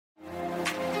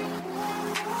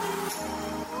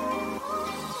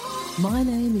My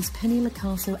name is Penny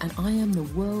Lacasso and I am the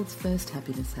world's first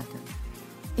happiness hacker.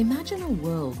 Imagine a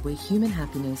world where human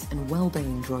happiness and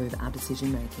well-being drove our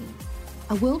decision-making.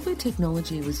 A world where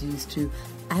technology was used to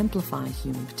amplify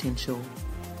human potential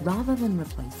rather than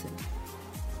replace it.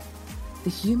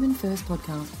 The Human First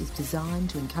podcast is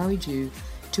designed to encourage you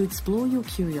to explore your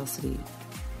curiosity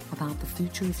about the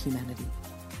future of humanity.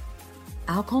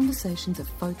 Our conversations are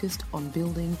focused on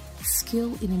building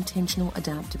skill in intentional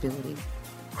adaptability,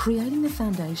 creating the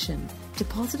foundation to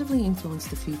positively influence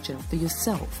the future for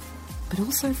yourself, but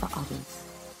also for others.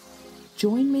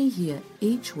 Join me here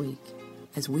each week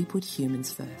as we put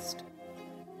humans first.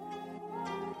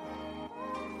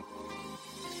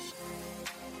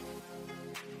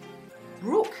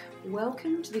 Brooke,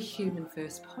 welcome to the Human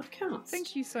First podcast.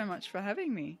 Thank you so much for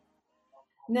having me.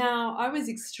 Now, I was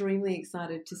extremely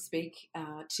excited to speak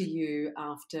to you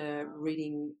after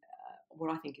reading what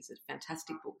I think is a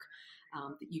fantastic book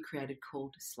that you created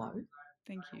called Slow.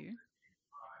 Thank you.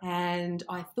 And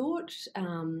I thought,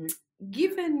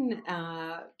 given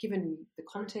the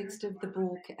context of the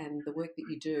book and the work that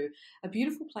you do, a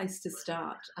beautiful place to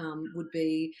start would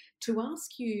be to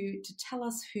ask you to tell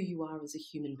us who you are as a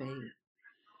human being.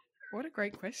 What a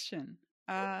great question.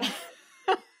 I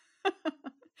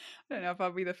don't know if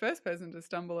I'll be the first person to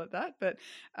stumble at that, but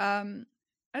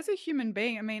as a human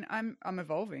being, I mean, I'm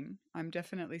evolving. I'm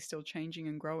definitely still changing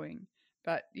and growing.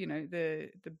 But you know,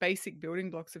 the basic building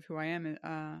blocks of who I am.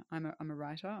 I'm a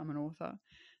writer. I'm an author.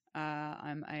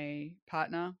 I'm a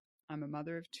partner. I'm a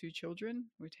mother of 2 children.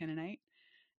 We're 10 and 8,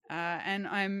 and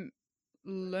I'm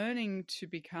learning to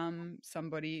become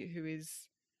somebody who is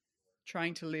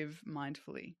trying to live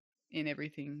mindfully in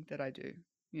everything that I do.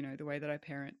 You know, the way that I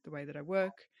parent, the way that I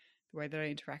work, the way that I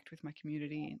interact with my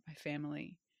community, my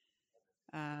family.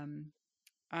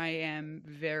 I am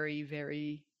very,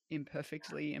 very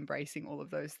imperfectly embracing all of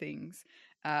those things.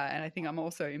 And I think I'm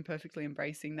also imperfectly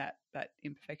embracing that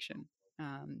imperfection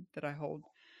that I hold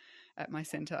at my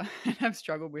center and have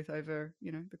struggled with over,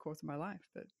 you know, the course of my life.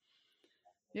 But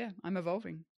yeah, I'm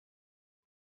evolving.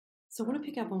 So I want to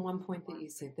pick up on one point that you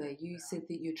said there. You said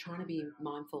that you're trying to be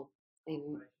mindful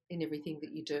in everything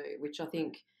that you do, which I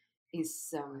think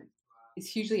is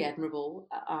hugely admirable.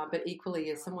 But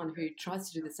equally, as someone who tries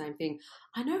to do the same thing,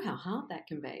 I know how hard that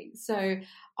can be. So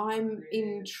I'm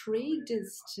intrigued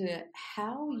as to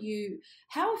how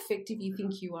effective you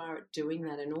think you are at doing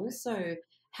that, and also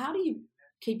how do you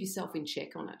keep yourself in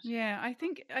check on it? Yeah, I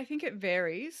think it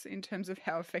varies in terms of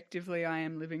how effectively I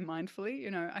am living mindfully.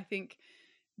 You know, I think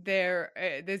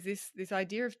there's this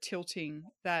idea of tilting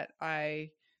that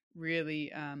I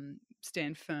really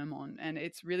stand firm on, and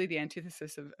it's really the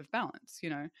antithesis of balance. You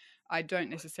know, I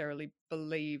don't necessarily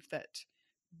believe that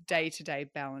day-to-day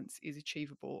balance is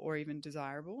achievable or even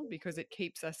desirable, because it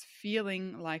keeps us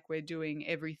feeling like we're doing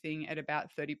everything at about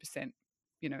 30%,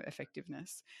 you know,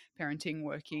 effectiveness, parenting,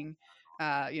 working,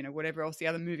 you know, whatever else the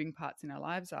other moving parts in our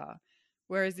lives are.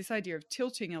 Whereas this idea of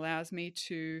tilting allows me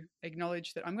to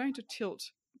acknowledge that I'm going to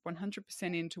tilt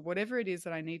 100% into whatever it is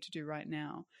that I need to do right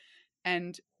now.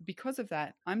 And because of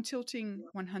that, I'm tilting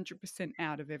 100%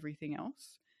 out of everything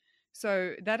else.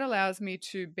 So that allows me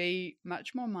to be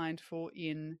much more mindful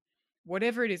in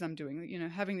whatever it is I'm doing. You know,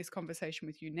 having this conversation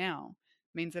with you now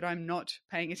means that I'm not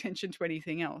paying attention to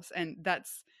anything else. And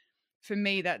that's, for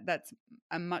me, that's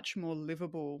a much more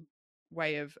livable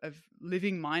way of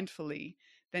living mindfully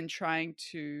than trying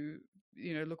to,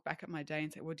 you know, look back at my day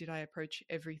and say, well, did I approach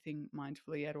everything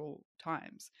mindfully at all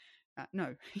times?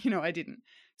 No, you know, I didn't.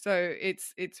 So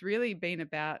it's really been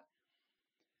about,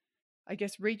 I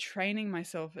guess, retraining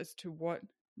myself as to what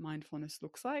mindfulness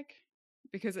looks like.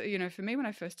 Because, you know, for me, when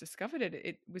I first discovered it,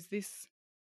 it was this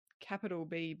capital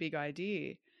B big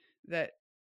idea that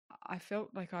I felt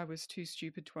like I was too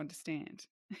stupid to understand.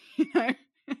 You know,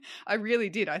 I really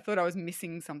did. I thought I was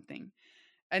missing something.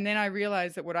 And then I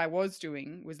realized that what I was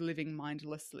doing was living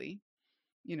mindlessly,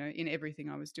 you know, in everything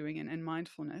I was doing. And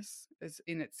mindfulness, as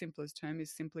in its simplest term,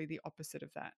 is simply the opposite of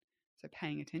that. So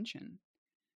paying attention.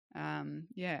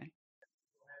 Yeah.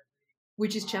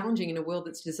 Which is challenging in a world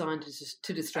that's designed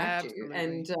to distract Absolutely. you.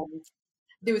 And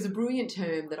there was a brilliant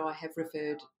term that I have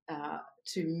referred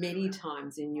to many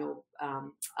times in your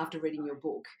after reading your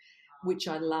book, which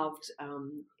I loved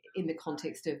in the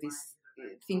context of this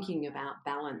thinking about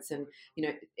balance. And, you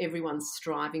know, everyone's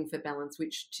striving for balance,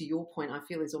 which to your point, I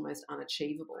feel is almost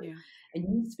unachievable. Yeah. And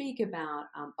you speak about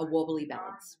a wobbly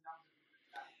balance.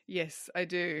 Yes, I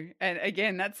do. And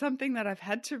again, that's something that I've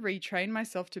had to retrain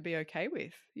myself to be okay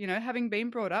with. You know, having been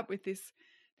brought up with this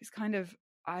kind of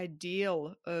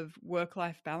ideal of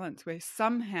work-life balance where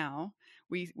somehow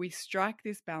we strike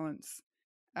this balance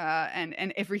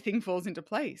and everything falls into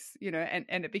place, and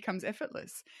it becomes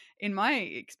effortless. In my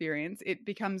experience, it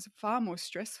becomes far more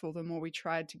stressful the more we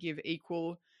tried to give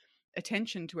equal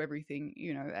attention to everything,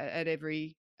 at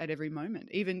every moment,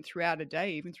 even throughout a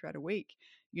day, even throughout a week.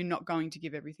 You're not going to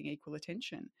give everything equal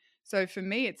attention. So for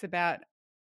me, it's about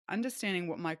understanding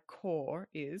what my core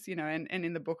is, and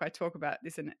in the book I talk about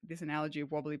this analogy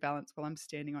of wobbly balance while I'm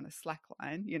standing on a slack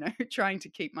line, trying to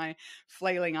keep my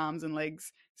flailing arms and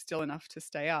legs still enough to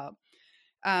stay up.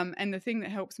 And the thing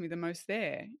that helps me the most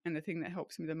there, and the thing that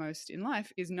helps me the most in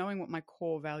life, is knowing what my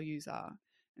core values are,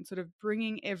 and sort of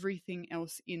bringing everything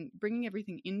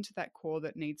into that core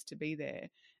that needs to be there,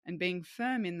 and being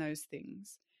firm in those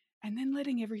things, and then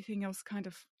letting everything else kind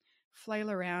of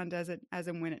flail around as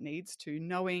and when it needs to,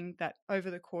 knowing that over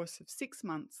the course of 6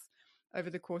 months, over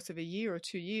the course of a year or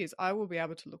 2 years, I will be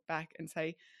able to look back and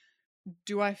say,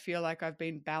 do I feel like I've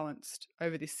been balanced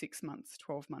over this 6 months,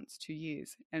 12 months, 2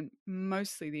 years? And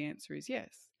mostly the answer is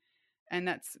yes. And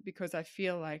that's because I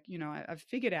feel like, I've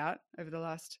figured out over the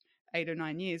last 8 or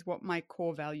 9 years what my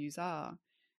core values are.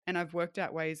 And I've worked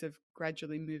out ways of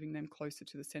gradually moving them closer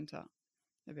to the center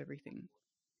of everything.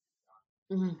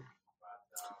 Mm.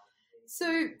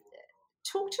 So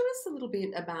talk to us a little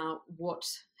bit about what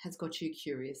has got you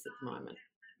curious at the moment.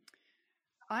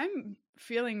 I'm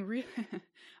feeling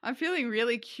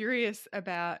really curious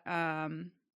about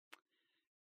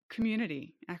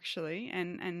community, actually,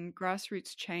 and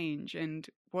grassroots change and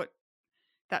what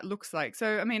that looks like.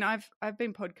 So, I mean, I've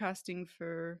been podcasting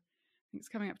for, I think it's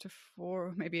coming up to 4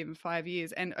 or maybe even 5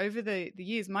 years, and over the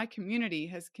years, my community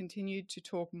has continued to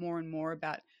talk more and more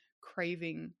about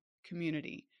craving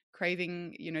community,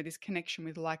 craving this connection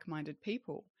with like-minded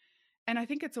people. And I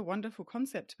think it's a wonderful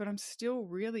concept, but I'm still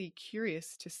really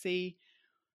curious to see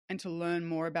and to learn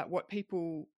more about what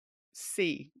people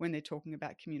see when they're talking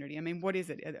about community. I mean, what is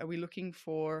it? Are we looking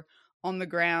for on the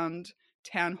ground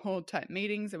town hall type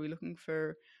meetings? Are we looking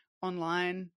for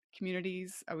online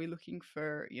communities? Are we looking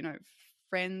for,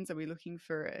 friends? Are we looking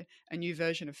for a new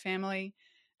version of family?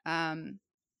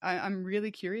 I'm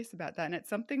really curious about that. And it's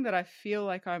something that I feel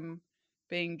like I'm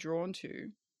being drawn to,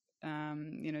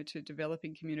 to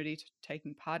developing community, to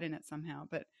taking part in it somehow.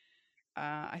 But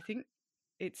I think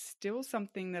it's still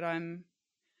something that I'm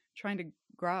trying to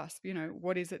grasp,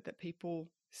 what is it that people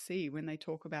see when they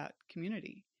talk about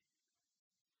community?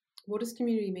 What does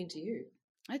community mean to you?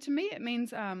 To me, it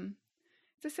means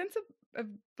it's a sense of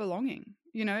belonging.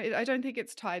 I don't think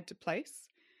it's tied to place.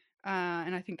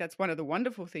 And I think that's one of the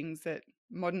wonderful things that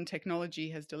modern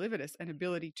technology has delivered us, an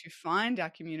ability to find our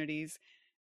communities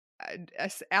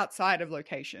outside of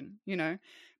location.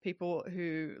 People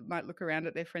who might look around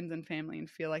at their friends and family and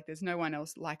feel like there's no one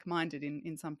else like-minded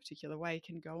in some particular way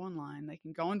can go online. They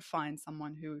can go and find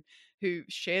someone who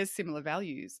shares similar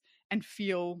values and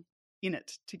feel in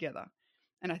it together.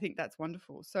 And I think that's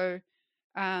wonderful. So,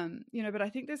 but I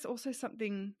think there's also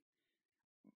something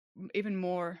even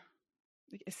more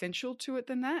essential to it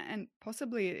than that. And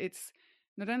possibly it's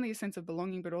not only a sense of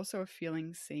belonging, but also of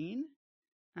feeling seen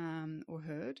or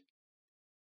heard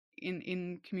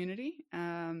in community.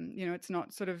 It's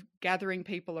not sort of gathering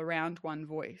people around one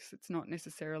voice. It's not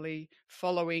necessarily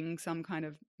following some kind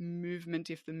of movement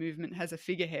if the movement has a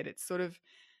figurehead. It's sort of,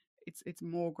 it's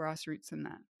more grassroots than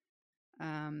that.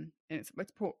 And it's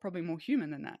probably more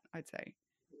human than that, I'd say.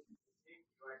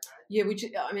 Yeah,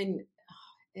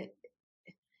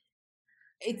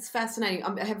 it's fascinating.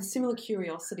 I have a similar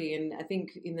curiosity, and I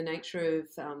think in the nature of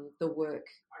the work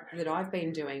that I've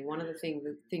been doing, one of the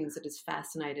things that has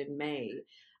fascinated me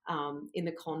in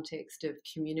the context of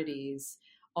community is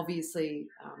obviously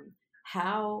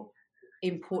how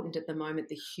important at the moment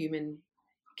the human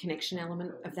connection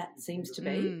element of that seems to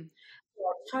be.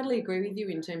 I totally agree with you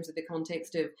in terms of the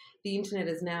context of the internet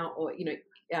is now, or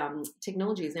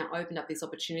technology has now opened up this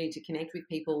opportunity to connect with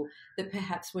people that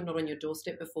perhaps were not on your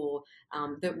doorstep before,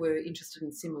 that were interested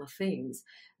in similar things.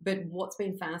 But what's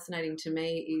been fascinating to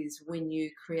me is when you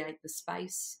create the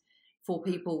space for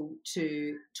people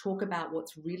to talk about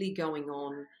what's really going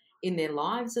on in their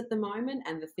lives at the moment,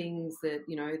 and the things that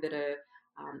that are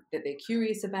that they're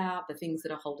curious about, the things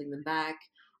that are holding them back.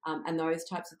 And those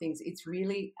types of things, it's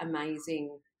really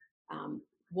amazing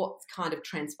what kind of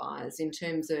transpires in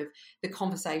terms of the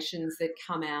conversations that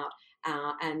come out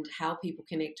and how people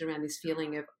connect around this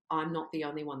feeling of I'm not the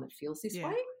only one that feels this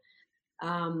way.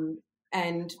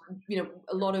 And,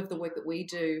 a lot of the work that we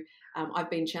do, I've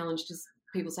been challenged as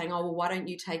people saying, oh, well, why don't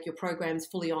you take your programs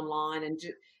fully online and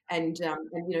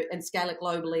scale it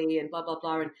globally and blah, blah,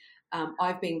 blah. And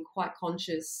I've been quite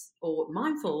conscious or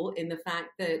mindful in the fact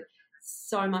that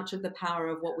so much of the power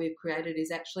of what we've created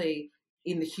is actually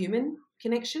in the human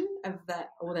connection of that,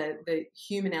 or the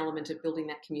human element of building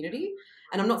that community.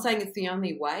 And I'm not saying it's the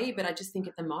only way, but I just think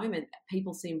at the moment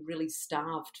people seem really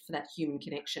starved for that human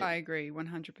connection. I agree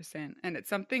 100%. And it's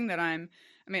something that I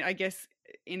mean, I guess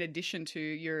in addition to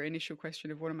your initial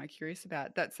question of what am I curious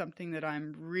about, that's something that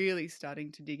I'm really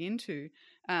starting to dig into.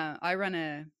 I run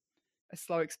a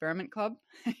slow experiment club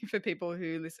for people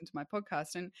who listen to my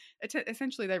podcast, and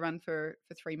essentially they run for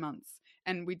 3 months.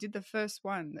 And we did the first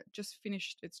one that just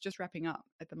finished. It's just wrapping up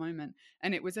at the moment,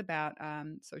 and it was about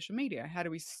social media. How do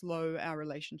we slow our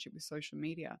relationship with social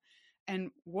media?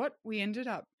 And what we ended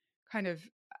up kind of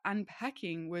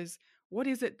unpacking was, what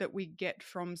is it that we get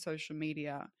from social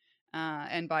media,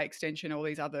 and by extension all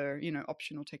these other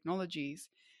optional technologies.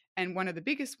 And one of the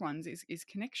biggest ones is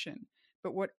connection.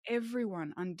 But what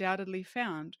everyone undoubtedly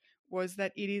found was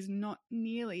that it is not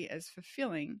nearly as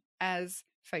fulfilling as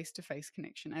face-to-face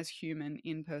connection, as human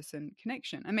in-person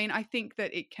connection. I mean, I think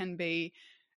that it can be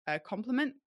a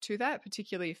complement to that,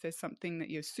 particularly if there's something that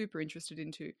you're super interested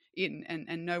in,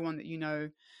 and no one that you know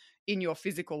in your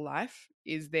physical life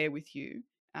is there with you.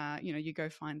 You go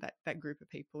find that group of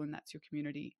people, and that's your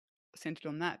community centered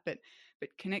on that. But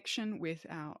connection with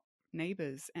our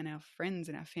neighbors and our friends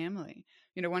and our family.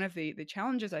 One of the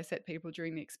challenges I set people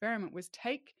during the experiment was,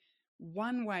 take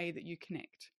one way that you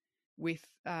connect with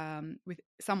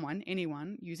someone,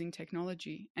 anyone, using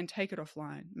technology, and take it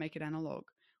offline, make it analog.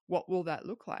 What will that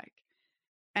look like?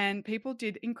 And people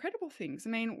did incredible things. I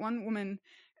mean, one woman,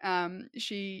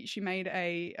 she made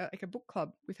like a book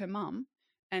club with her mum,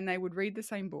 and they would read the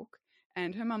same book.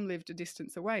 And her mum lived a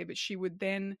distance away, but she would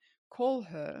then call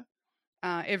her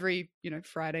every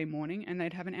Friday morning, and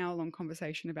they'd have an hour-long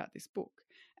conversation about this book.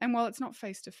 And while it's not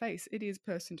face to face, it is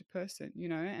person to person,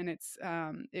 and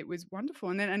it was wonderful.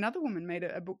 And then another woman made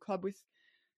a book club with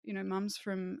mums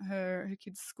from her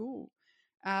kids' school.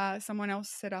 Someone else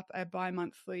set up a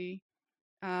bi-monthly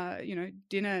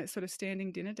dinner, sort of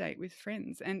standing dinner date with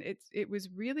friends. And it was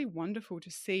really wonderful to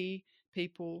see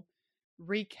people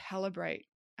recalibrate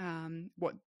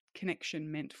what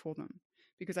connection meant for them.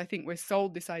 Because I think we're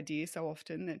sold this idea so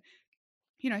often that,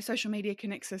 social media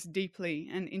connects us deeply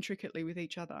and intricately with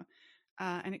each other.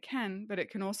 And it can, but it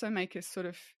can also make us sort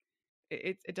of,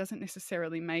 it doesn't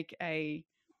necessarily make a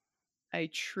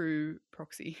true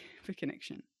proxy for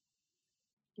connection.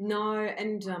 No,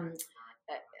 and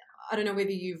I don't know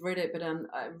whether you've read it, but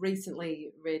I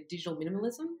recently read Digital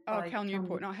Minimalism. Oh, Cal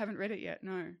Newport. No, I haven't read it yet.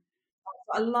 No.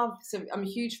 So I'm a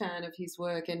huge fan of his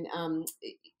work, and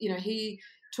he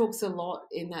talks a lot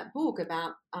in that book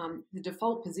about the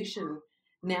default position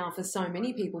now for so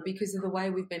many people, because of the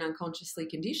way we've been unconsciously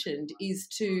conditioned, is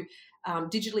to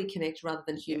digitally connect rather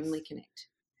than humanly connect.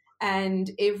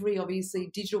 And every, obviously,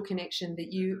 digital connection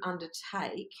that you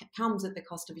undertake comes at the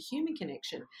cost of a human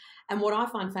connection. And what I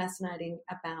find fascinating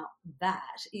about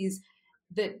that is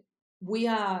that we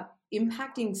are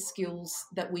impacting skills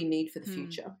that we need for the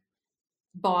future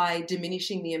by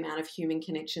diminishing the amount of human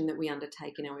connection that we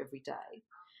undertake in our everyday.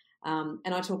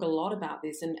 And I talk a lot about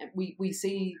this, and we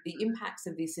see the impacts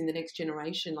of this in the next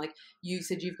generation. Like you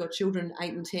said, you've got children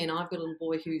 8 and 10. I've got a little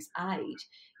boy who's 8.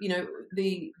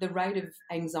 The rate of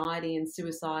anxiety and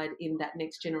suicide in that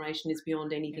next generation is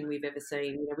beyond anything we've ever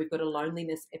seen. We've got a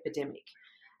loneliness epidemic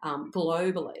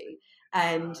globally,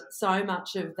 and so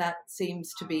much of that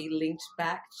seems to be linked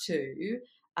back to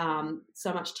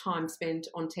so much time spent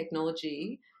on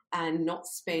technology and not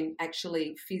spent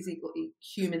actually physically,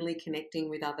 humanly connecting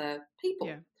with other people.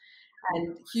 Yeah.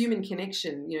 And human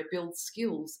connection, builds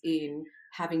skills in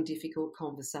having difficult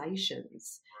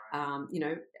conversations,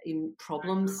 in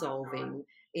problem solving,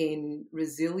 in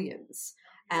resilience.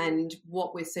 And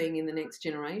what we're seeing in the next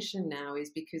generation now is,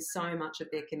 because so much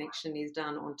of their connection is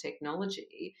done on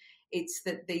technology, it's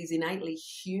that these innately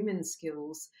human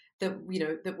skills that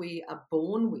we are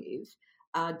born with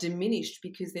are diminished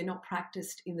because they're not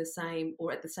practiced in the same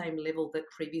or at the same level that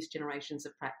previous generations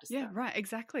have practiced. Yeah, right,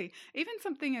 exactly. Even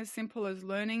something as simple as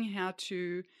learning how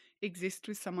to exist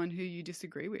with someone who you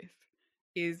disagree with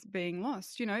is being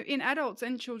lost, in adults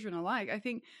and children alike. I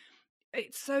think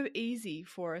it's so easy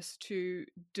for us to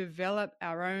develop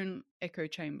our own echo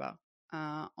chamber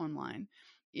online,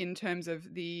 in terms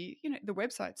of the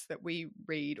websites that we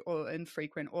read and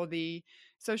frequent, or the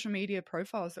social media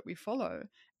profiles that we follow.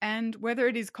 And whether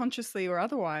it is consciously or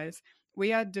otherwise,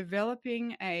 we are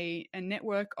developing a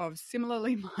network of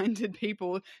similarly minded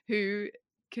people who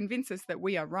convince us that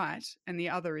we are right and the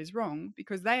other is wrong,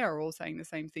 because they are all saying the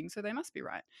same thing, so they must be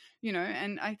right.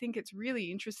 And I think it's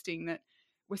really interesting that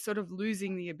we're sort of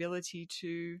losing the ability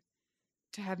to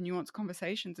have nuanced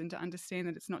conversations and to understand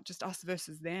that it's not just us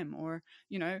versus them, or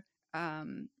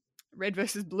red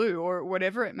versus blue or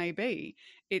whatever it may be.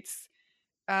 It's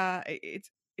uh, it's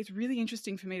it's really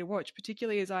interesting for me to watch,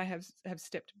 particularly as I have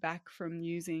stepped back from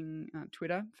using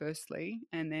Twitter firstly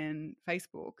and then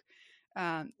Facebook,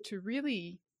 to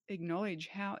really acknowledge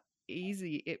how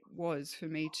easy it was for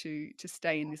me to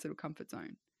stay in this little comfort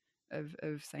zone of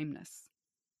sameness.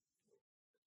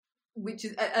 Which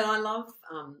is, and I love,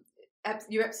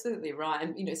 you're absolutely right.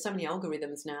 And, so many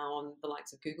algorithms now on the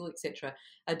likes of Google, etc.,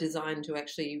 are designed to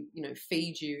actually,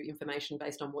 feed you information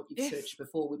based on what you've Yes, searched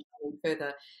before, which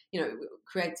further,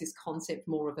 creates this concept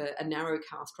more of a narrow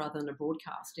cast rather than a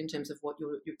broadcast in terms of what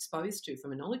you're exposed to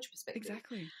from a knowledge perspective.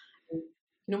 exactly. You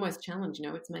can almost challenge,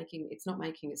 it's not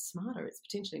making us smarter, it's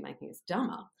potentially making us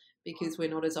dumber because we're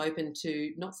not as open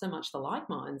to not so much the like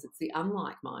minds, it's the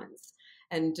unlike minds.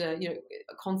 And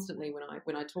constantly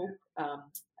when I talk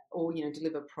or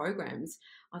deliver programs,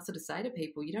 I sort of say to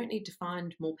people, you don't need to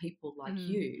find more people like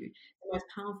you. The most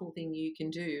powerful thing you can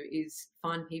do is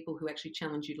find people who actually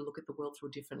challenge you to look at the world through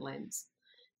a different lens.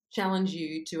 Challenge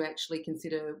you to actually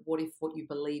consider what if what you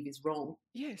believe is wrong.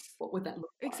 Yes. What would that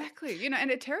look like? Exactly.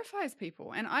 And it terrifies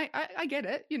people. And I get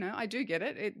it. I do get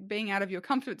it. Being out of your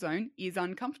comfort zone is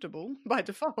uncomfortable by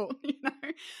default,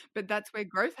 but that's where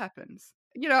growth happens.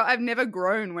 I've never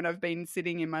grown when I've been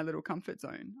sitting in my little comfort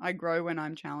zone. I grow when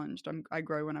I'm challenged. I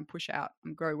grow when I push out.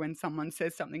 I grow when someone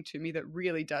says something to me that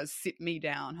really does sit me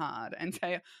down hard and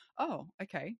say, oh,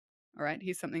 okay. All right.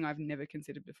 Here's something I've never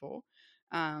considered before.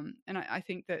 And I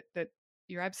think that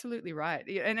you're absolutely right.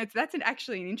 And that's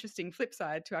actually an interesting flip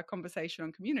side to our conversation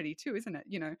on community too, isn't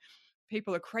it?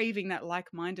 People are craving that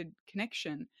like-minded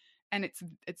connection, and it's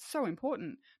so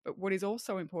important. But what is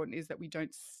also important is that we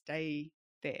don't stay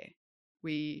there.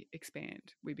 We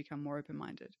expand. We become more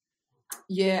open-minded.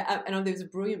 Yeah, and there was a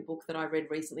brilliant book that I read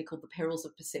recently called The Perils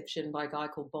of Perception by a guy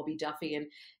called Bobby Duffy. And,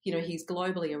 he's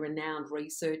globally a renowned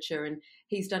researcher, and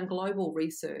he's done global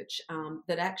research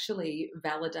that actually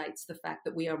validates the fact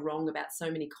that we are wrong about so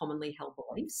many commonly held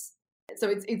beliefs. So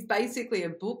it's basically a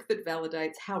book that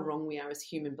validates how wrong we are as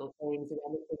human beings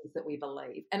around the things that we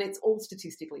believe, and it's all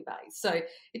statistically based. So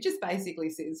it just basically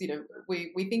says,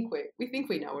 we think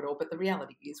we know it all, but the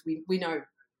reality is we know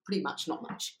pretty much not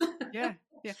much. Yeah.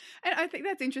 And I think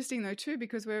that's interesting though too,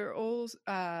 because we're all,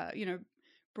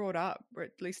 brought up, or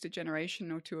at least a generation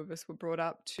or two of us were brought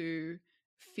up to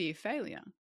fear failure,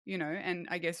 and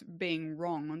I guess being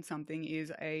wrong on something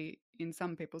is in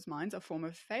some people's minds, a form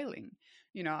of failing.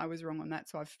 I was wrong on that,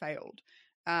 so I've failed.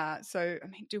 So, I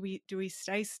mean, do we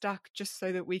stay stuck just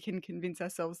so that we can convince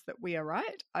ourselves that we are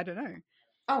right? I don't know.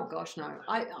 Oh gosh, no.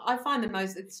 I find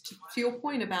it's to your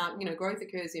point about, growth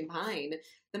occurs in pain.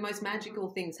 The most magical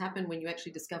things happen when you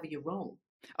actually discover you're wrong.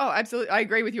 Oh, absolutely. I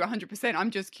agree with you 100%.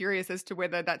 I'm just curious as to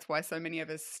whether that's why so many of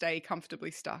us stay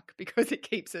comfortably stuck, because it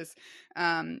keeps us,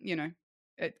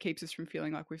 it keeps us from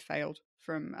feeling like we've failed,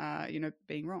 from,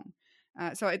 being wrong.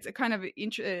 So it's a kind of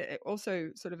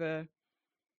also sort of an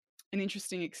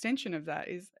interesting extension of that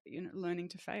is, learning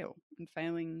to fail and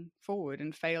failing forward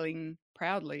and failing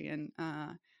proudly and,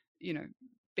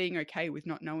 being okay with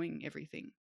not knowing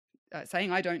everything.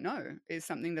 Saying I don't know is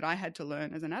something that I had to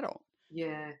learn as an adult.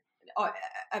 Yeah. Oh,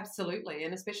 absolutely.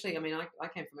 And especially, I mean, I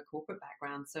came from a corporate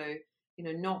background, so,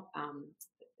 not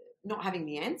having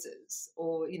the answers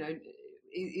or,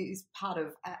 is part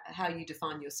of how you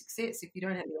define your success. If you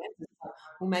don't have the answers,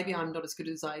 well, maybe I'm not as good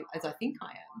as I think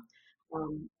I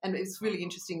am. And it's really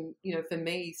interesting, for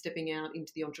me, stepping out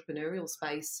into the entrepreneurial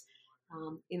space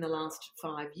in the last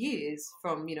 5 years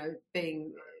from,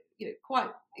 being, quite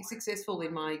successful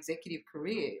in my executive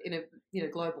career in a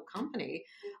global company.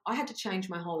 I had to change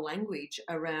my whole language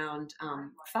around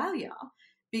failure,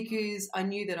 because I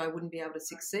knew that I wouldn't be able to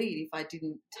succeed if I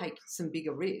didn't take some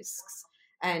bigger risks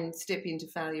and step into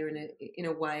failure in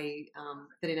a way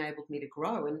that enabled me to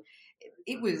grow. And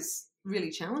it was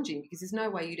really challenging, because there's no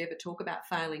way you'd ever talk about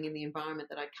failing in the environment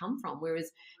that I come from.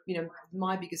 Whereas,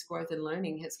 my biggest growth and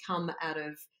learning has come out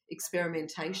of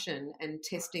experimentation and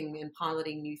testing and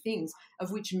piloting new things,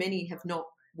 of which many have not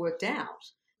worked out.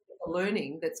 The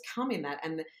learning that's come in that,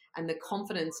 and the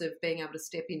confidence of being able to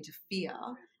step into fear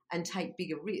and take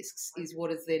bigger risks is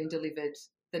what has then delivered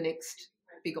the next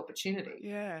big opportunity.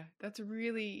 Yeah, that's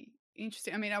really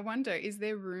interesting. I mean, I wonder, is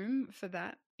there room for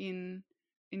that in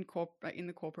the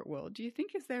corporate world? Do you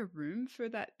think, is there room for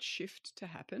that shift to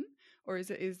happen, or is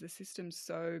the system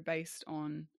so based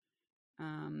on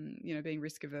being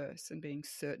risk averse and being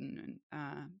certain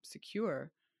and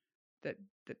secure that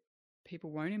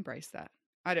people won't embrace that?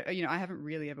 I haven't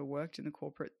really ever worked in the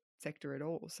corporate sector at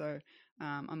all, so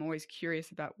I'm always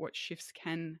curious about what shifts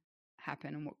can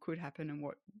happen and what could happen and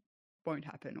what won't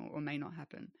happen or may not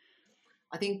happen.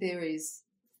 I think there is,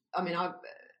 I mean, I've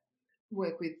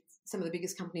worked with some of the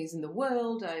biggest companies in the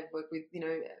world. I've worked with,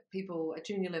 people at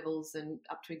junior levels and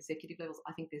up to executive levels.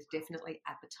 I think there's definitely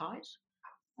appetite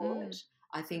for it.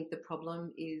 I think the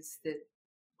problem is that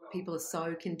people are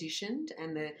so conditioned,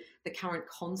 and the current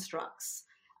constructs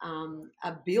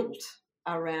are built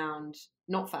around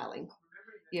not failing.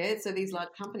 Yeah, so these large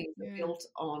companies are built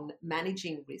on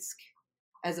managing risk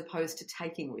as opposed to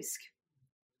taking risk.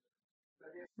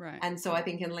 Right. And so I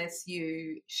think unless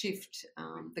you shift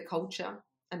the culture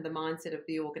and the mindset of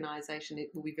the organisation, it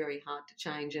will be very hard to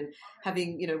change. And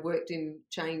having, worked in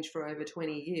change for over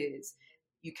 20 years,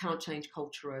 you can't change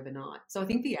culture overnight. So I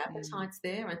think the appetite's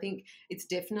there. I think it's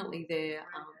definitely there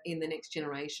in the next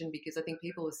generation, because I think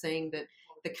people are seeing that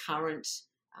the current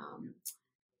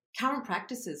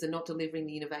practices are not delivering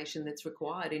the innovation that's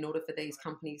required in order for these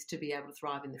companies to be able to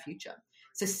thrive in the future.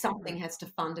 So something has to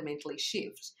fundamentally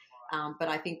shift. But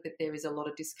I think that there is a lot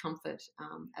of discomfort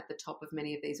at the top of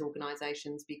many of these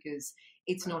organisations, because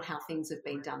it's not how things have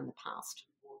been done in the past.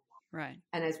 Right.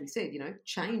 And as we said,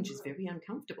 change is very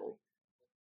uncomfortable.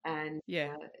 And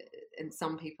and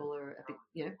some people are a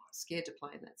bit, scared to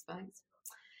play in that space.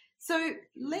 So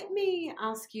let me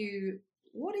ask you,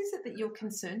 what is it that you're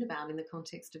concerned about in the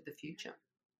context of the future?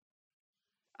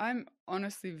 I'm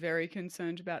honestly very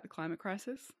concerned about the climate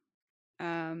crisis.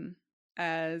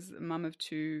 As a mum of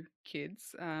 2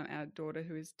 kids, our daughter,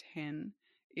 who is 10,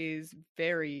 is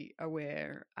very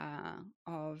aware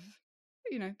of,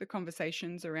 the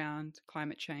conversations around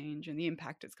climate change and the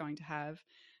impact it's going to have,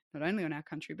 not only on our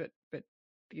country, but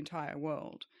the entire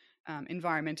world,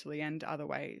 environmentally and other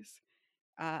ways.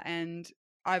 And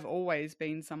I've always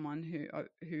been someone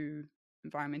who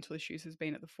environmental issues has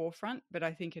been at the forefront, but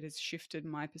I think it has shifted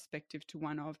my perspective to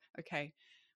one of, okay,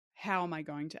 how am I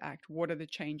going to act? What are the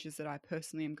changes that I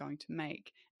personally am going to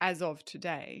make as of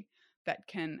today that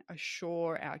can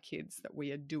assure our kids that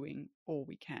we are doing all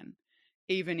we can,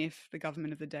 even if the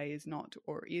government of the day is not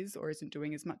or isn't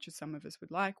doing as much as some of us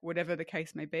would like, whatever the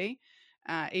case may be.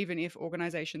 Even if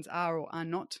organizations are or are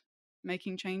not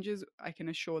making changes, I can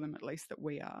assure them at least that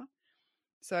we are.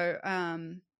 So,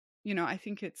 I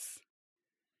think it's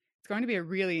going to be a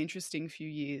really interesting few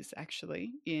years,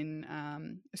 actually, in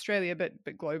Australia, but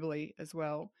globally as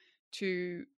well,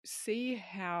 to see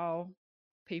how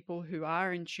people who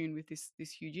are in tune with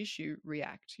this huge issue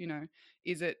react.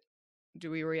 Do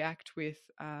we react with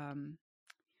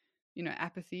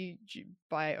apathy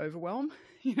by overwhelm?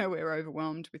 We're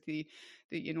overwhelmed with the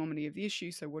enormity of the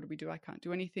issue. So what do? I can't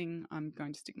do anything. I'm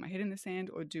going to stick my head in the sand.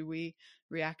 Or do we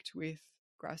react with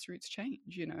grassroots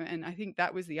change? And I think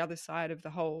that was the other side of the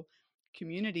whole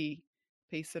community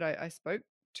piece that I spoke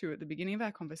to at the beginning of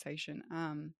our conversation.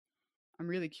 I'm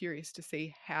really curious to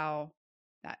see how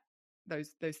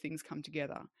those things come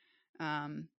together.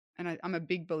 And I'm a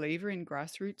big believer in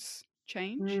grassroots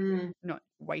change, not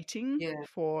waiting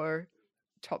for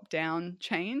top-down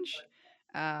change.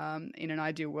 In an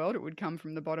ideal world, it would come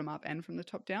from the bottom up and from the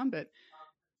top down, but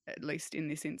at least in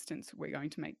this instance, we're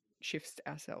going to make shifts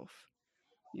ourselves.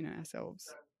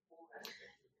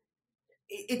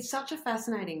 It's such a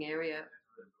fascinating area.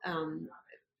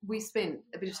 We spent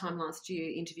a bit of time last year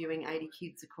interviewing 80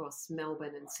 kids across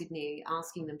Melbourne and Sydney,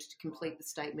 asking them to complete the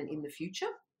statement in the future,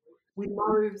 with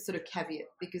no sort of caveat,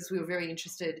 because we were very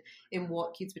interested in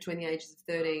what kids between the ages of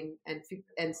 13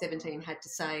 and 17 had to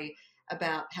say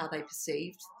about how they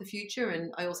perceived the future.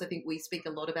 And I also think we speak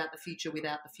a lot about the future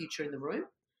without the future in the room.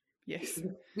 Yes.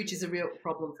 Which is a real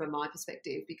problem from my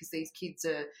perspective, because these kids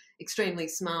are extremely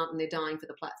smart and they're dying for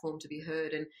the platform to be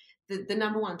heard. And the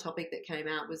number one topic that came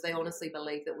out was they honestly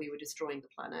believed that we were destroying the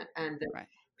planet, and that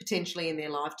potentially in their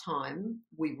lifetime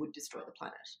we would destroy the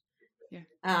planet. Yeah.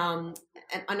 And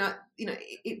I know,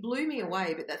 it blew me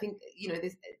away, but I think,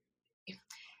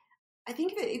 I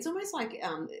think it's almost like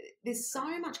there's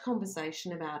so much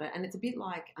conversation about it, and it's a bit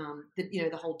like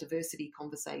the whole diversity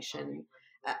conversation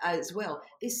as well.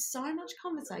 There's so much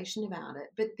conversation about it,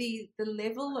 but the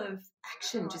level of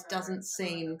action just doesn't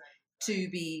seem to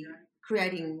be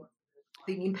creating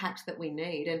the impact that we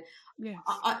need. And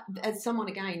I, as someone,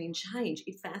 again, in change,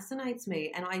 it fascinates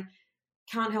me, and I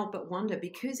can't help but wonder,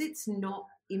 because it's not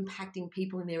impacting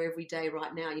people in their everyday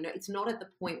right now. It's not at the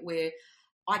point where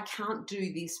I can't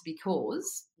do this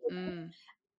because.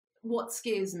 What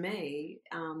scares me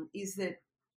is that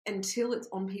until it's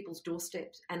on people's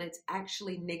doorsteps and it's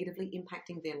actually negatively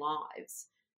impacting their lives,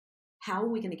 how are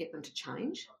we going to get them to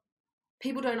change?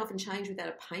 People don't often change without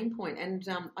a pain point. And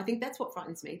I think that's what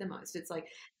frightens me the most. It's like,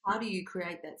 how do you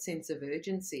create that sense of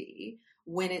urgency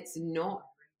when it's not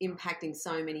impacting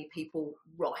so many people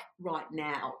right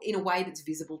now in a way that's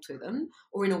visible to them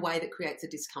or in a way that creates a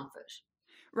discomfort.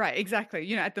 Right, exactly.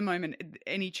 You know, at the moment,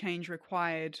 any change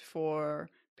required for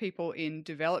people in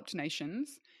developed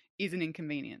nations is an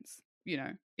inconvenience. You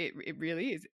know, it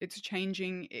really is. It's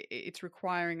changing. It's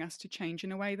requiring us to change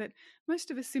in a way that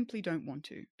most of us simply don't want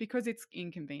to, because it's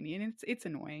inconvenient. It's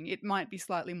annoying. It might be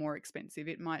slightly more expensive.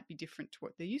 It might be different to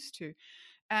what they're used to.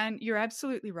 And you're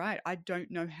absolutely right. I don't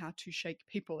know how to shake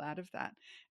people out of that,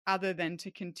 other than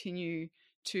to continue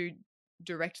to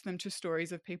direct them to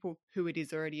stories of people who it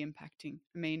is already impacting.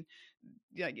 I mean,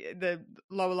 like, the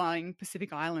lower-lying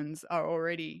Pacific Islands are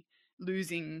already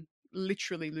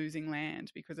literally losing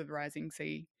land because of rising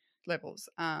sea levels.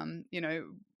 You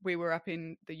know, we were up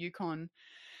in the Yukon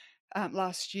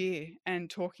last year and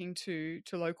talking to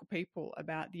local people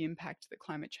about the impact that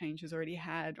climate change has already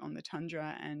had on the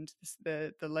tundra and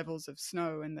the levels of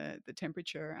snow and the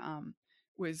temperature.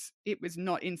 Was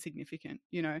not insignificant,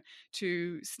 you know,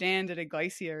 to stand at a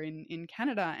glacier in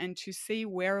Canada and to see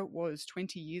where it was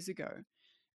 20 years ago.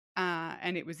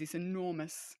 And it was this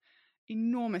enormous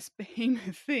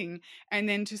behemoth thing. And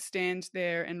then to stand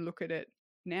there and look at it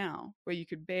now, where you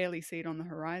could barely see it on the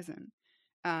horizon.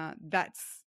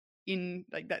 That's in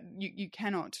like that. You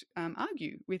cannot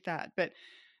argue with that. But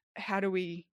how do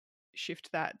we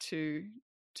shift that to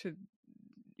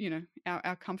you know,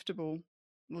 our comfortable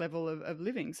level of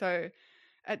living? So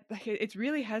it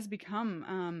really has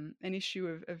become an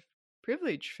issue of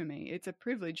privilege for me. It's a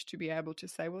privilege to be able to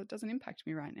say, well, it doesn't impact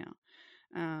me right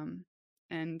now.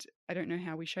 And I don't know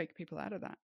how we shake people out of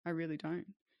that. I really don't,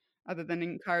 other than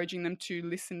encouraging them to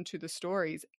listen to the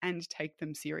stories and take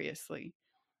them seriously,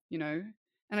 you know.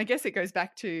 And I guess it goes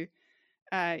back to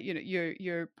you know,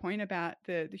 your point about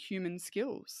the human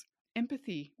skills.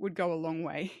 Empathy would go a long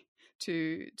way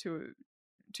to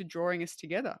drawing us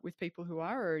together with people who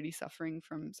are already suffering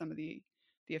from some of the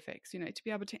effects. You know, to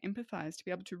be able to empathize, to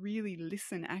be able to really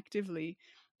listen actively,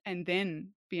 and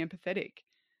then be empathetic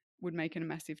would make a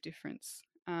massive difference.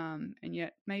 And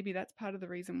yet, maybe that's part of the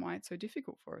reason why it's so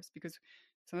difficult for us, because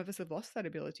some of us have lost that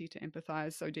ability to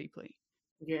empathize so deeply.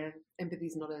 Yeah, empathy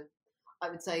is not a. I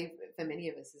would say for many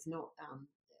of us is not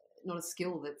a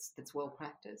skill that's well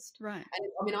practiced. Right.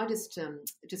 And I mean, I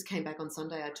just came back on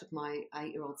Sunday. I took my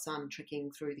 8-year-old son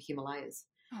trekking through the Himalayas.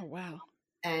 Oh wow.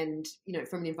 And you know,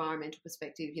 from an environmental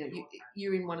perspective, you know,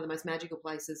 you're in one of the most magical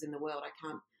places in the world. I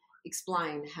can't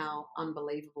explain how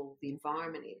unbelievable the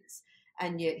environment is.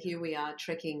 And yet here we are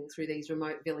trekking through these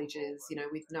remote villages, you know,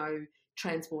 with no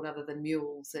transport other than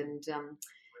mules, and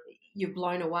you're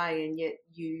blown away. And yet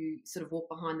you sort of walk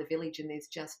behind the village, and there's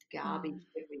just garbage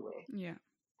everywhere. Yeah.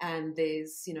 And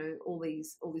there's, you know, all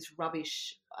this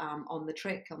rubbish on the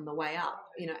trek on the way up,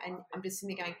 you know. And I'm just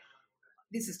sitting there going,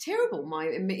 this is terrible. My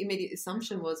immediate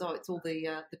assumption was, oh, it's all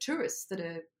the tourists that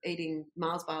are eating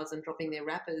Mars bars and dropping their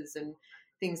wrappers and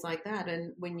things like that.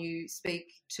 And when you speak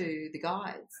to the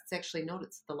guides, it's actually not.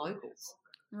 It's the locals.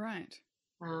 Right.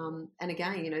 And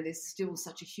again, you know, there's still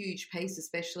such a huge piece,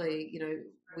 especially, you know,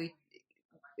 we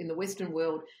in the Western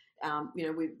world. You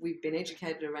know, we've been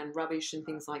educated around rubbish and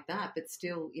things like that, but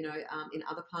still, you know, in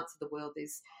other parts of the world,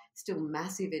 there's still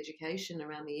massive education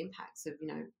around the impacts of, you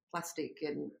know, plastic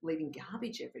and leaving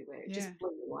garbage everywhere. It just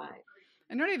blew me away.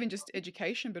 And not even just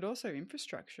education, but also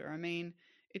infrastructure. I mean,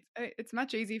 it's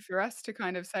much easier for us to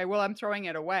kind of say, well, I'm throwing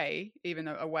it away, even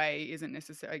though away isn't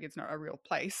necessarily, it's not a real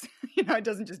place. You know, it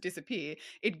doesn't just disappear.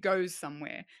 It goes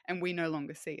somewhere and we no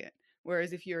longer see it.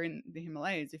 Whereas if you're in the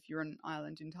Himalayas, if you're on an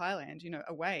island in Thailand, you know,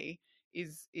 away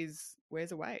is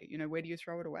where's away? You know, where do you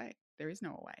throw it away? There is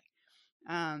no away.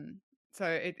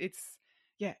 So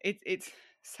it's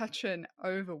such an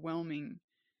overwhelming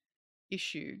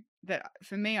issue that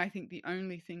for me, I think the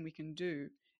only thing we can do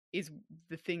is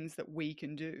the things that we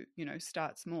can do. You know,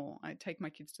 start small. I take my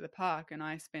kids to the park and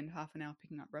I spend half an hour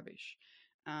picking up rubbish.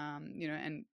 You know,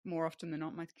 and more often than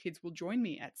not, my kids will join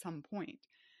me at some point.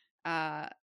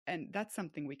 And that's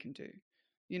something we can do,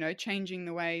 you know, changing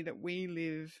the way that we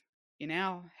live in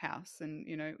our house and,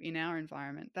 you know, in our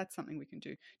environment. That's something we can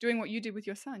do. Doing what you did with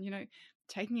your son, you know,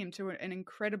 taking him to an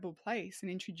incredible place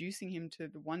and introducing him to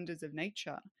the wonders of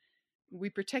nature.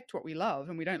 We protect what we love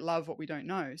and we don't love what we don't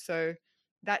know. So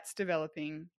that's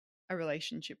developing a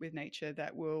relationship with nature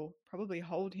that will probably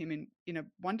hold him in a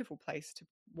wonderful place to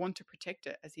want to protect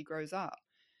it as he grows up.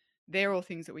 They're all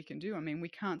things that we can do. I mean, we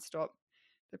can't stop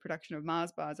the production of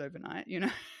Mars bars overnight, you know,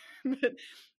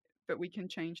 but we can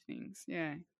change things.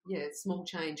 Yeah. Yeah, small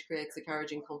change creates the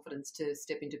courage and confidence to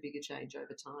step into bigger change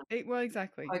over time. Well,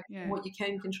 exactly. Like yeah. what you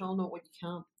can control, not what you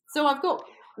can't. So I've got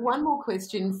One more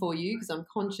question for you, because I'm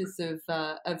conscious of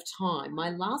time. My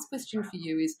last question for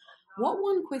you is, what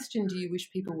one question do you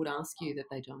wish people would ask you that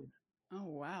they don't? Oh,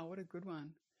 wow. What a good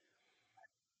one.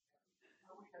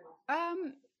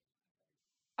 Um,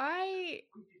 I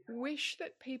wish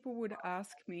that people would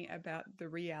ask me about the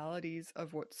realities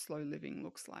of what slow living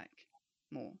looks like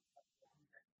more.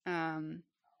 Um,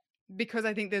 because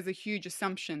I think there's a huge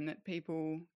assumption that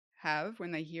people have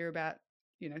when they hear about,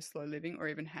 slow living, or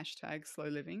even hashtag slow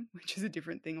living, which is a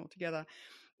different thing altogether,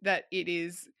 that it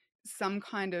is some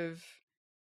kind of,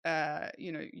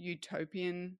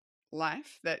 utopian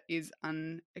life that is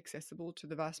unaccessible to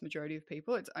the vast majority of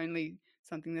people. It's only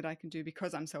something that I can do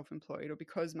because I'm self-employed, or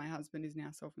because my husband is now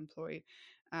self-employed.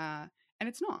 And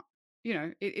it's not,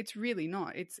 it's really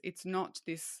not. It's not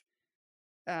this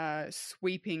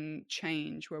sweeping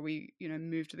change where we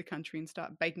move to the country and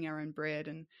start baking our own bread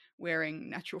and wearing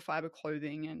natural fiber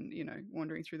clothing and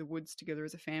wandering through the woods together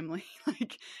as a family.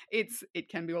 Like, it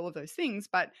can be all of those things,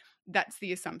 but that's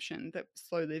the assumption that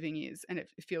slow living is, and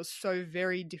it feels so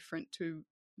very different to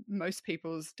most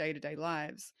people's day-to-day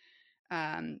lives,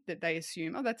 that they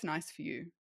assume, oh, that's nice for you,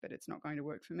 but it's not going to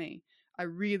work for me. I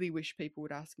really wish people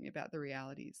would ask me about the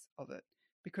realities of it,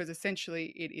 because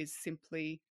essentially it is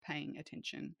simply paying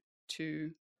attention to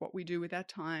what we do with our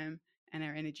time and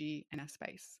our energy and our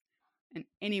space. And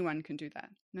anyone can do that,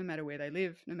 no matter where they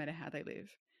live, no matter how they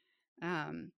live.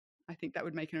 I think that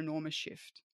would make an enormous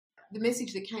shift. The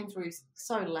message that came through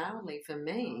so loudly for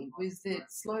me was that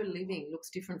slow living looks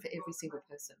different for every single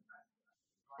person.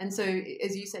 And so,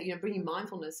 as you say, bringing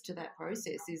mindfulness to that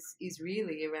process is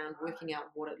really around working out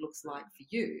what it looks like for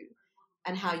you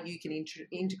and how you can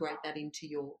integrate that into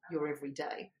your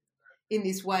everyday in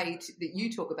this way that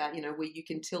you talk about, where you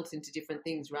can tilt into different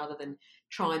things rather than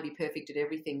try and be perfect at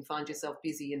everything, find yourself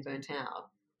busy and burnt out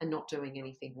and not doing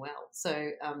anything well. So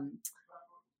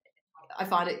I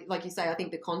find it, like you say, I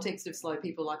think the context of slow,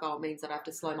 people like, oh, it means that I have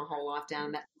to slow my whole life down,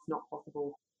 and that's not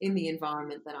possible in the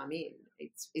environment that I'm in.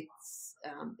 It's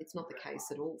not the case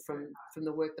at all from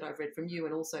the work that I've read from you,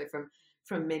 and also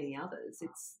from many others.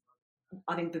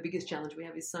 I think the biggest challenge we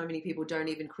have is so many people don't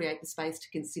even create the space to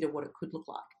consider what it could look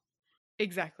like.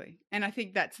 Exactly. And I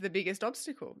think that's the biggest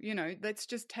obstacle. Let's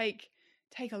just take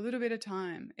a little bit of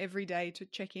time every day to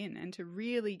check in and to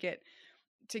really get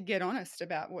honest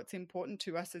about what's important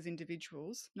to us as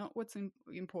individuals, not what's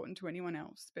important to anyone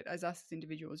else, but as us as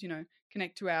individuals,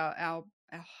 connect to our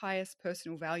highest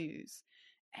personal values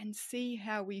and see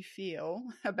how we feel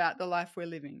about the life we're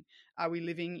living. Are we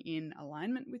living in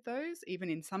alignment with those, even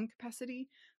in some capacity,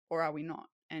 or are we not?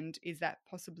 And is that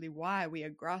possibly why we are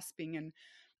grasping and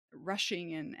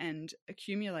rushing and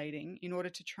accumulating in order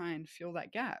to try and fill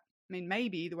that gap? I mean,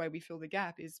 maybe the way we fill the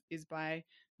gap is by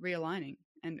realigning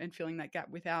and filling that gap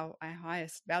with our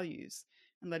highest values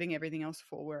and letting everything else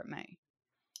fall where it may.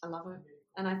 I love it.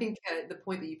 And I think the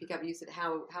point that you pick up, you said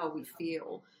how we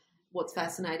feel. What's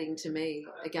fascinating to me,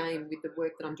 again, with the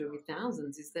work that I'm doing with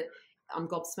thousands, is that I'm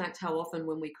gobsmacked how often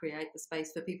when we create the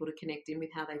space for people to connect in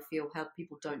with how they feel, how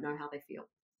people don't know how they feel.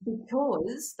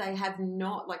 Because they have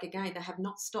not, they have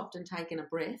not stopped and taken a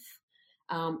breath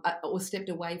or stepped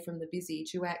away from the busy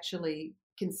to actually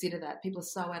consider that. People are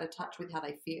so out of touch with how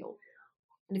they feel.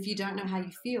 And if you don't know how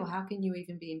you feel, how can you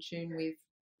even be in tune with,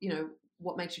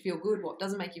 what makes you feel good, what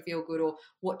doesn't make you feel good, or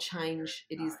what change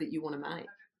it is that you want to make?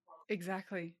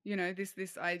 Exactly.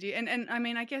 This idea. And I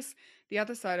mean, I guess the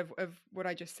other side of what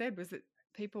I just said was that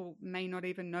people may not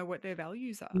even know what their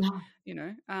values are. No.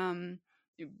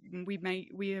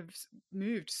 We have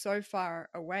moved so far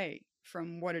away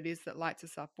from what it is that lights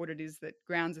us up, what it is that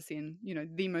grounds us in,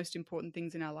 the most important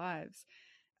things in our lives.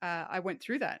 I went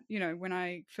through that. When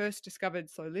I first discovered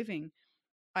slow living,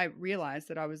 I realized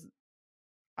that I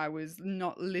was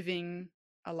not living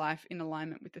a life in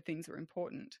alignment with the things that were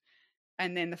important.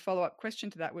 And then the follow-up question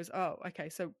to that was, oh, okay,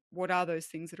 so what are those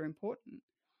things that are important?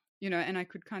 And I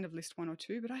could kind of list one or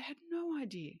two, but I had no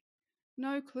idea.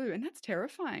 No clue. And that's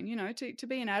terrifying, to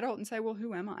be an adult and say, well,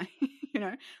 who am I?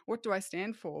 What do I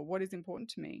stand for? What is important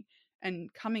to me?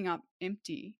 And coming up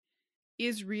empty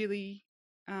is really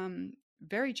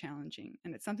very challenging.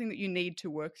 And it's something that you need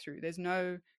to work through. There's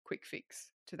no quick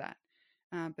fix to that.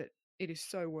 But it is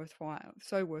so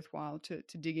worthwhile to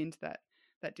dig into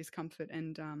that discomfort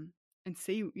and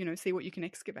see what you can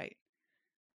excavate.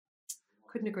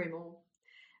 Couldn't agree more.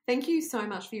 Thank you so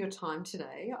much for your time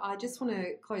today. I just want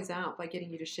to close out by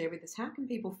getting you to share with us, how can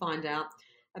people find out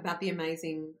about the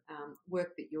amazing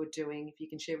work that you're doing? If you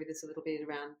can share with us a little bit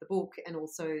around the book, and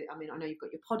also, I mean, I know you've got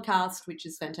your podcast, which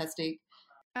is fantastic.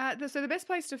 So the best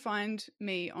place to find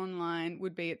me online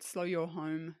would be at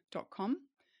slowyourhome.com.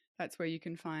 that's where you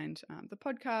can find the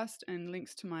podcast and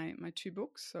links to my 2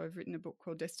 books. So I've written a book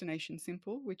called Destination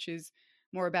Simple, which is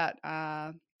more about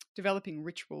developing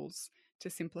rituals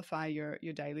to simplify your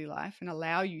daily life and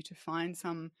allow you to find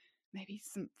maybe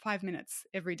some 5 minutes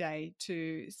every day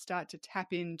to start to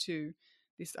tap into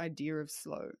this idea of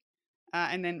slow.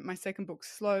 And then my second book,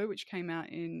 Slow, which came out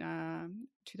in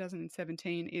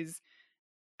 2017, is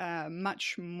a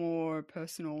much more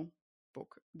personal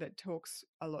book that talks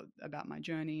a lot about my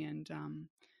journey and,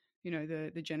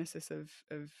 the genesis of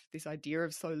this idea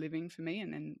of slow living for me,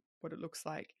 and then what it looks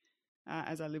like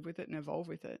as I live with it and evolve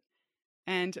with it.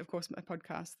 And of course, my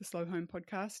podcast, the Slow Home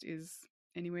Podcast, is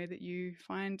anywhere that you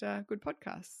find good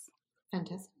podcasts.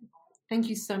 Fantastic. Thank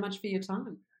you so much for your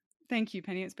time. Thank you,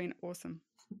 Penny. It's been awesome.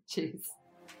 Cheers.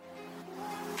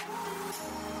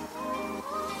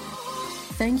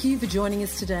 Thank you for joining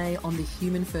us today on the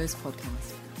Human First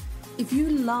podcast. If you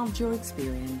loved your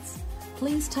experience,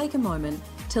 please take a moment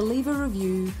to leave a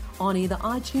review on either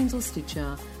iTunes or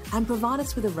Stitcher and provide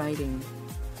us with a rating.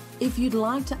 If you'd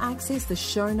like to access the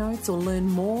show notes or learn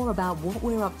more about what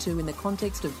we're up to in the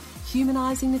context of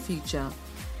humanising the future,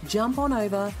 jump on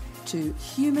over to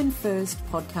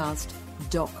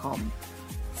humanfirstpodcast.com.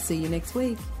 See you next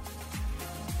week.